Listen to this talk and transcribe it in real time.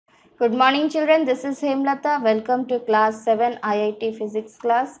Good morning children, this is Hemlata. Welcome to class 7 IIT physics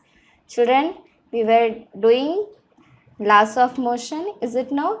class. Children, we were doing laws of motion, is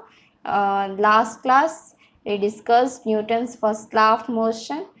it now? Last class we discussed Newton's first law of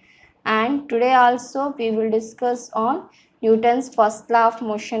motion, and today also we will discuss on Newton's first law of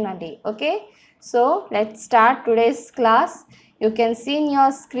motion only. Okay, so let's start today's class. You can see in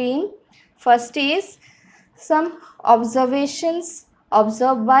your screen, first is some observations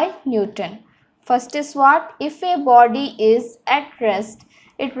observed by Newton. First is what? If a body is at rest,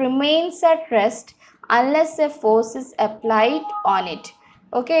 it remains at rest unless a force is applied on it.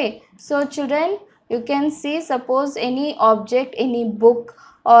 Okay, so children, you can see, suppose any object, any book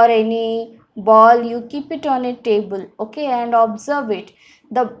or any ball, you keep it on a table, okay, and observe it.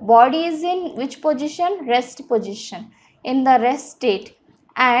 The body is in which position? Rest position, in the rest state,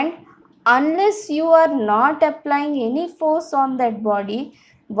 and unless you are not applying any force on that body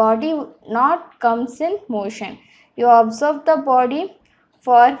not comes in motion. You observe the body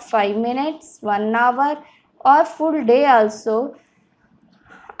for 5 minutes, 1 hour or full day also,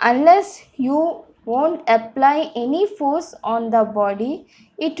 unless you won't apply any force on the body,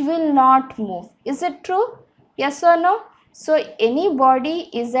 it will not move. Is it true? Yes or no? So any body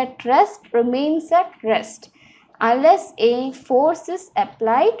is at rest, remains at rest unless a force is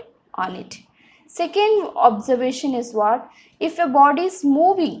applied on it. Second observation is what? If a body is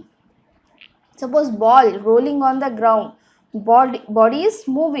moving, suppose ball rolling on the ground, body is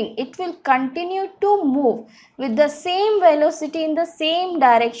moving, it will continue to move with the same velocity in the same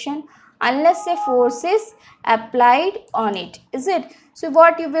direction unless a force is applied on it. Is it? So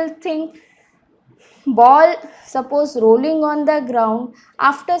what you will think? Ball, suppose rolling on the ground,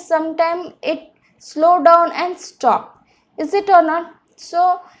 after some time it slow down and stop. Is it or not?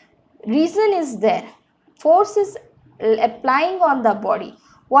 So reason is there, force is applying on the body.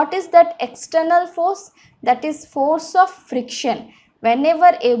 What is that external force? That is force of friction.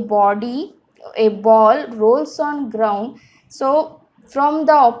 Whenever a ball rolls on ground, so from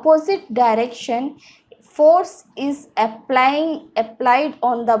the opposite direction force is applied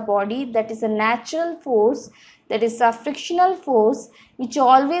on the body. That is a natural force, that is a frictional force which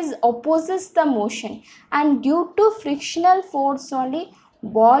always opposes the motion, and due to frictional force only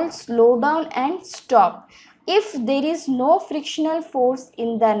ball slow down and stop. If there is no frictional force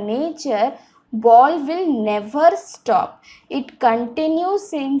in the nature, ball will never stop. It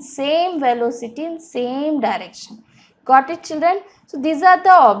continues in same velocity, in same direction. Got it children? So these are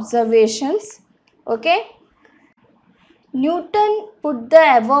the observations. Okay. Newton put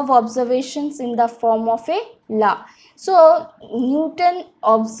the above observations in the form of a law. So Newton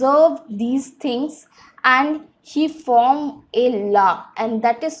observed these things and he formed a law, and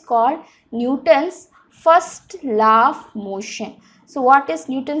that is called Newton's first law of motion. So what is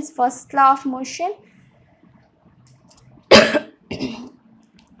Newton's first law of motion?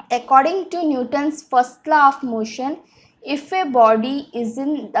 According to Newton's first law of motion, if a body is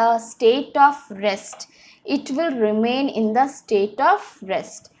in the state of rest, it will remain in the state of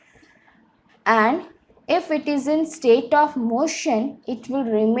rest, and if it is in state of motion, it will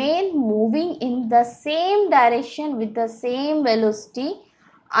remain moving in the same direction with the same velocity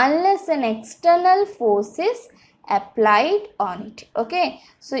unless an external force is applied on it. Okay,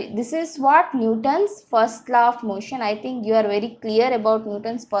 so this is what Newton's first law of motion. I think you are very clear about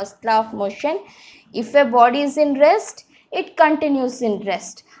Newton's first law of motion. If a body is in rest, it continues in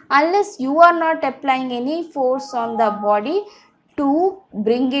rest unless you are not applying any force on the body to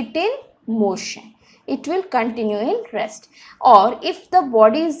bring it in motion. It will continue in rest. Or if the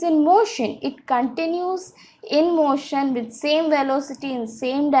body is in motion, it continues in motion with same velocity in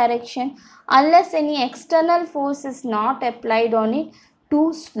same direction unless any external force is not applied on it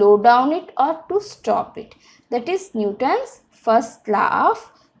to slow down it or to stop it. That is Newton's first law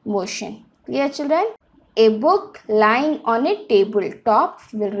of motion. Clear children? A book lying on a tabletop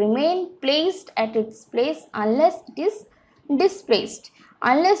will remain placed at its place unless it is displaced.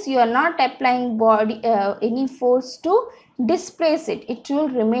 Unless you are not applying any force to displace it, it will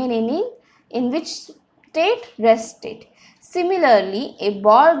remain in which state? Rest state. Similarly, a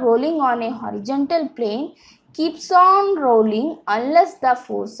ball rolling on a horizontal plane keeps on rolling unless the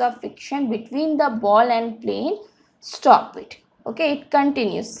force of friction between the ball and plane stop it. Okay, it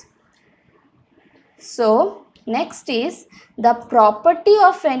continues. So next is the property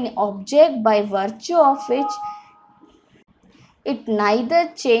of an object by virtue of which it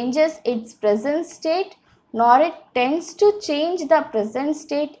neither changes its present state nor it tends to change the present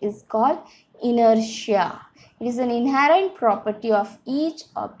state is called inertia. It is an inherent property of each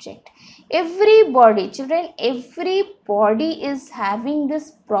object. Every body, children, every body is having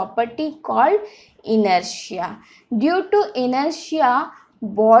this property called inertia. Due to inertia,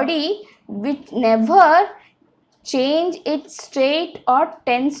 body which never change its state or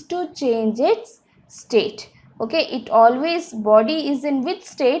tends to change its state. Okay, it always, body is in which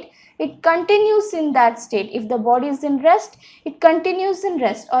state, it continues in that state. If the body is in rest, it continues in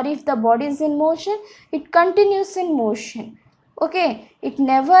rest, or if the body is in motion, it continues in motion. Okay, it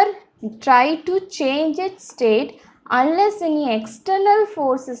never try to change its state unless any external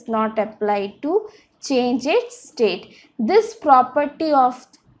force is not applied to change its state. This property of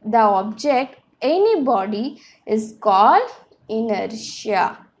the object, any body, is called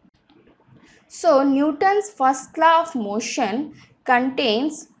inertia. So Newton's first law of motion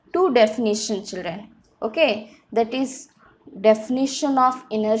contains two definitions, children. Okay, that is definition of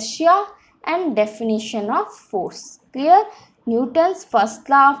inertia and definition of force. Clear? Newton's first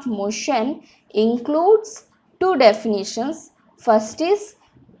law of motion includes two definitions. First is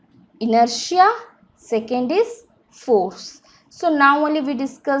inertia, second is force. So now only we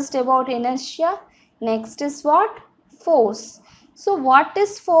discussed about inertia. Next is what? Force. So what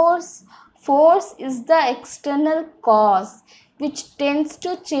is force? Force is the external cause which tends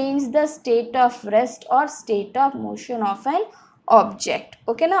to change the state of rest or state of motion of an object.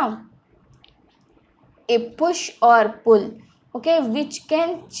 Okay, now a push or pull, okay, which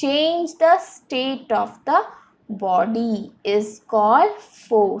can change the state of the body is called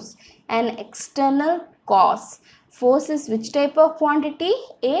force, an external cause. Force is which type of quantity?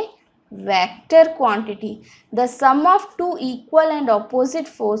 A vector quantity. The sum of two equal and opposite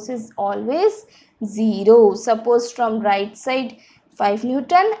forces is always 0. Suppose from right side 5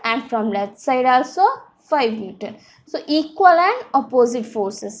 Newton and from left side also 5 Newton. So equal and opposite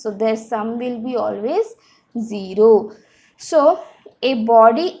forces. So their sum will be always 0. So a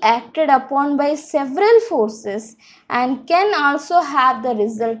body acted upon by several forces and can also have the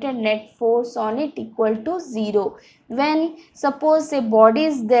resultant net force on it equal to 0. When suppose a body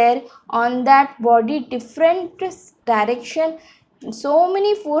is there, on that body different direction, so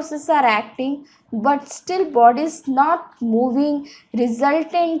many forces are acting, but still body is not moving,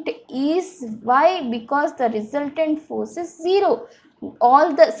 resultant is why? Because the resultant force is 0.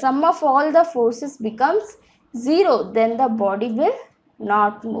 All the sum of all the forces becomes 0, then the body will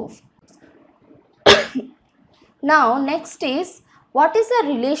not move. Now next is, what is the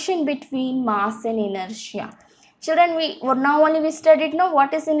relation between mass and inertia? Children, now only we studied now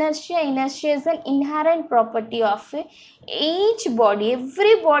what is inertia. Inertia is an inherent property of each body.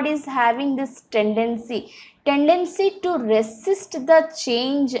 Every body is having this tendency to resist the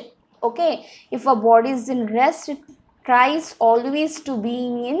change. Okay, if a body is in rest, it tries always to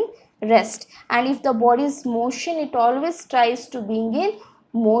being in rest, and if the body is motion, it always tries to being in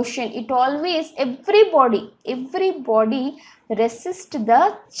motion. It always, every body resist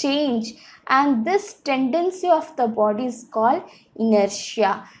the change, and this tendency of the body is called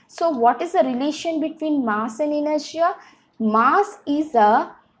inertia. So what is the relation between mass and inertia? Mass is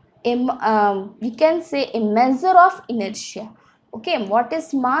we can say a measure of inertia. Okay, what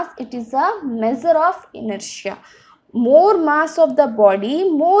is mass? It is a measure of inertia. More mass of the body,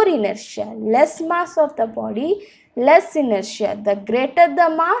 more inertia. Less mass of the body, less inertia. The greater the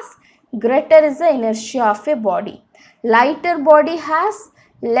mass, greater is the inertia of a body. Lighter body has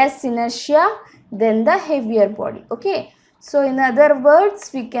less inertia than the heavier body. Okay, so in other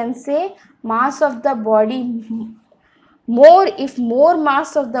words, we can say mass of the body more. If more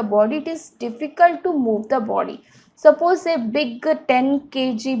mass of the body, it is difficult to move the body. Suppose a big 10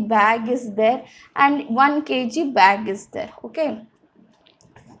 kg bag is there and 1 kg bag is there. Okay,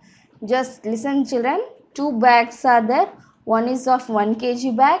 just listen children, two bags are there. One is of 1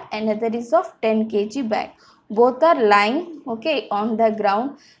 kg bag, another is of 10 kg bag. Both are lying, okay, on the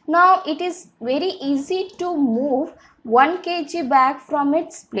ground. Now it is very easy to move 1 kg bag from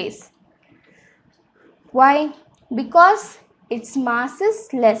its place. Why? Because its mass is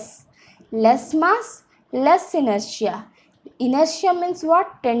less. Less mass, less inertia. Inertia means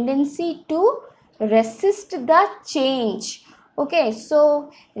what? Tendency to resist the change. Okay,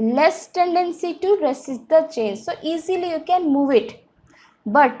 so less tendency to resist the change. So easily you can move it.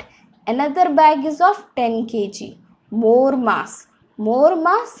 But another bag is of 10 kg. More mass,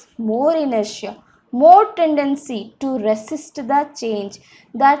 more inertia. More tendency to resist the change.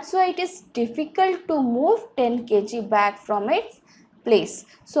 That's why it is difficult to move 10 kg bag from its place.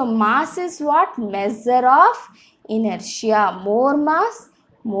 So mass is what? Measure of inertia. More mass,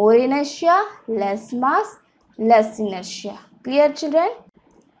 more inertia. Less mass, less inertia. Clear children?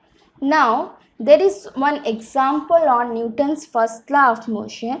 Now There is one example on Newton's first law of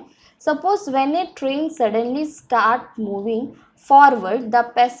motion. Suppose when a train suddenly starts moving forward,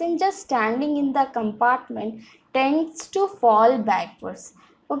 the passenger standing in the compartment tends to fall backwards.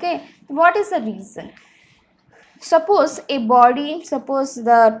 Okay, what is the reason? Suppose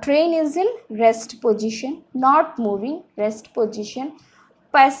the train is in rest position, not moving, rest position.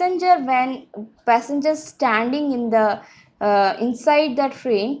 Passenger standing in the inside the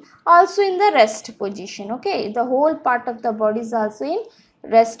train also in the rest position. Okay, the whole part of the body is also in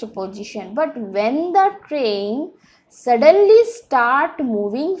rest position. But when the train suddenly start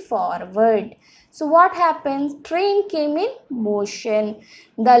moving forward, so what happens? Train came in motion.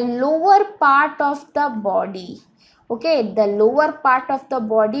 The lower part of the body, okay, the lower part of the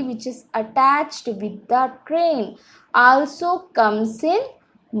body which is attached with the train also comes in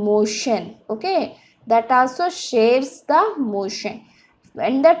motion. Okay, that also shares the motion.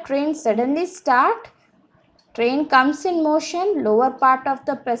 When the train suddenly start, train comes in motion, lower part of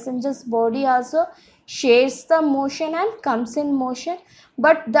the passenger's body also shares the motion and comes in motion,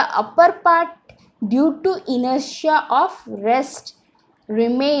 but the upper part, due to inertia of rest,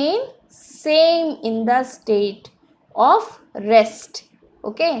 remain same in the state of rest.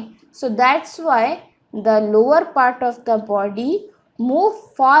 Okay, so that's why the lower part of the body move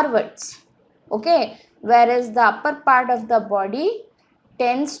forwards. Okay, whereas the upper part of the body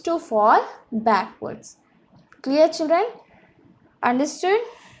tends to fall backwards. Clear, children? Understood?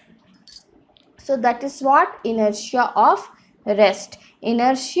 So that is what inertia of rest.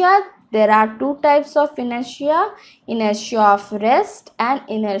 Inertia, there are two types of inertia: inertia of rest and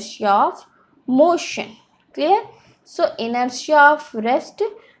inertia of motion. Clear? So inertia of rest,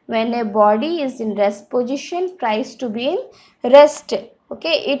 when a body is in rest position, tries to be in rest.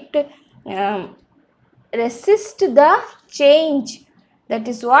 Okay, it resists the change. That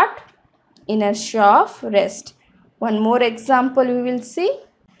is what inertia of rest. One more example we will see.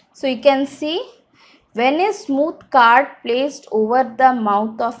 So you can see, when a smooth card placed over the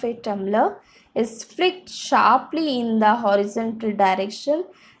mouth of a tumbler is flicked sharply in the horizontal direction,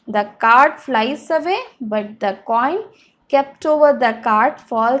 the card flies away, but the coin kept over the card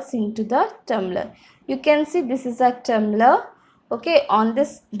falls into the tumbler. You can see this is a tumbler. Okay, on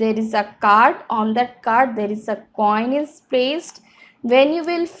this there is a card. On that card there is a coin is placed. When you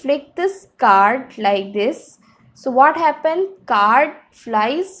will flick this card like this, so what happened? Card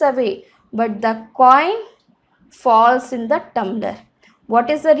flies away, but the coin falls in the tumbler. What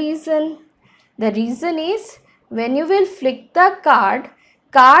is the reason? The reason is, when you will flick the card,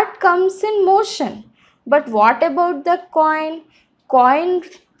 card comes in motion. But what about the coin? Coin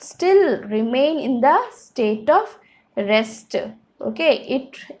still remain in the state of rest.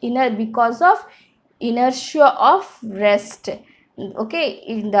 Okay, because of inertia of rest. Okay,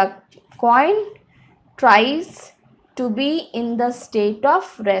 in the coin tries to be in the state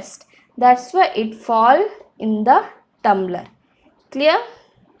of rest. That's why it fall in the tumbler. Clear?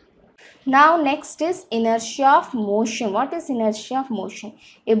 Now next is inertia of motion. What is inertia of motion?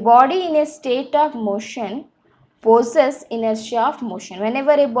 A body in a state of motion possesses inertia of motion.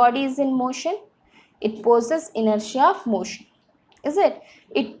 Whenever a body is in motion, it possesses inertia of motion. Is it?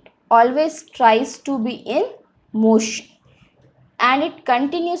 It always tries to be in motion, and it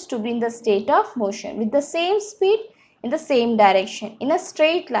continues to be in the state of motion with the same speed in the same direction in a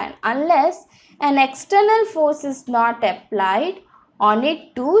straight line, unless an external force is not applied on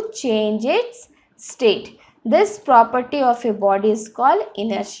it to change its state. This property of a body is called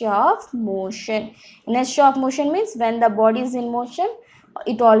inertia of motion. Inertia of motion means when the body is in motion,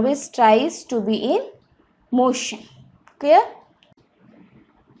 it always tries to be in motion. Clear?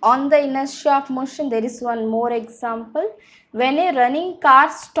 On the inertia of motion, there is one more example. When a running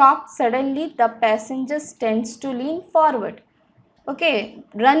car stops suddenly, the passengers tends to lean forward. Okay,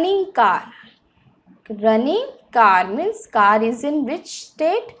 running car. Running car means car is in which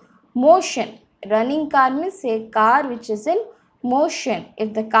state? Motion. Running car means a car which is in motion.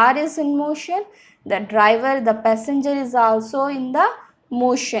 If the car is in motion, the driver, the passenger is also in the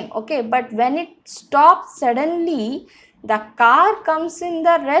motion. Okay, but when it stops suddenly, the car comes in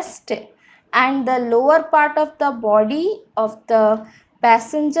the rest, and the lower part of the body of the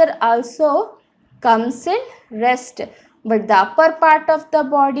passenger also comes in rest, but the upper part of the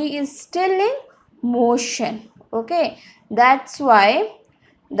body is still in motion. Okay, that's why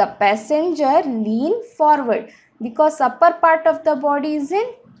the passenger lean forward, because upper part of the body is in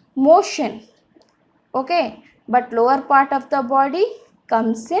motion. Okay, but lower part of the body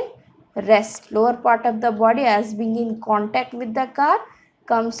comes in rest. Lower part of the body, as being in contact with the car,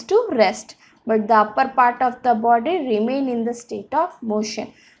 comes to rest. but the upper part of the body remain in the state of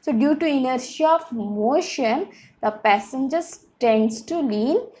motion. So due to inertia of motion, the passenger tends to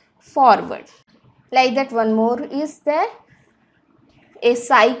lean forward. Like that, one more is there. A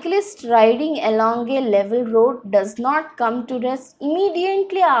cyclist riding along a level road does not come to rest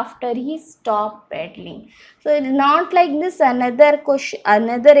immediately after he stops pedaling. So it's not like this. Another question,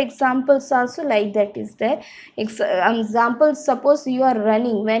 another examples also like that is there. Example, suppose you are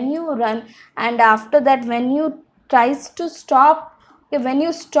running. When you run and after that when you tries to stop, okay, when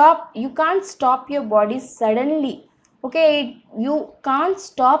you stop, you can't stop your body suddenly. Okay, you can't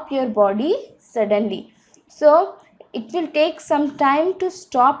stop your body suddenly. So it will take some time to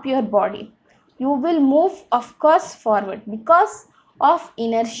stop your body. You will move, of course, forward because of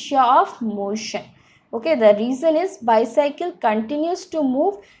inertia of motion. Okay, the reason is bicycle continues to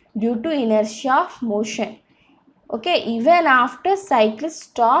move due to inertia of motion. Okay, even after cyclists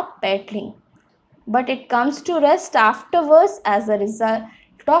stop pedaling, but it comes to rest afterwards as a result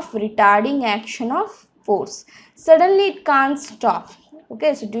of retarding action of force. Suddenly it can't stop.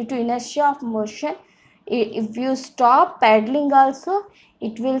 Okay, so due to inertia of motion, if you stop paddling also,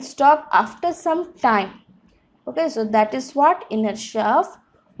 it will stop after some time. Okay, so that is what inertia of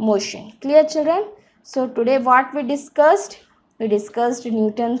motion. Clear, children? So today what we discussed? We discussed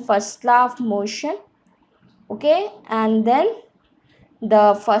Newton's first law of motion. Okay, and then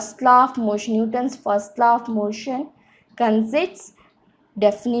the first law of motion, Newton's first law of motion consists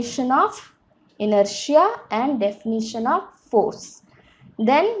definition of inertia and definition of force.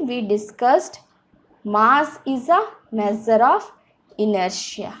 Then we discussed mass is a measure of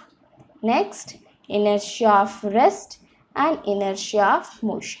inertia. Next, inertia of rest and inertia of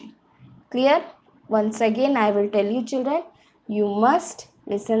motion. Clear? Once again I will tell you, children, you must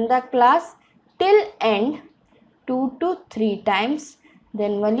listen the class till end 2 to 3 times,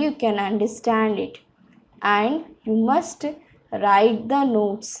 then only you can understand it. And you must write the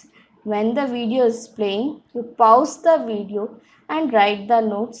notes. When the video is playing, you pause the video and write the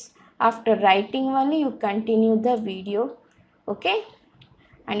notes. After writing only, you continue the video. Okay?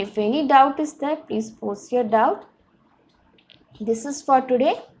 And if any doubt is there, please post your doubt. This is for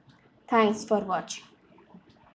today. Thanks for watching.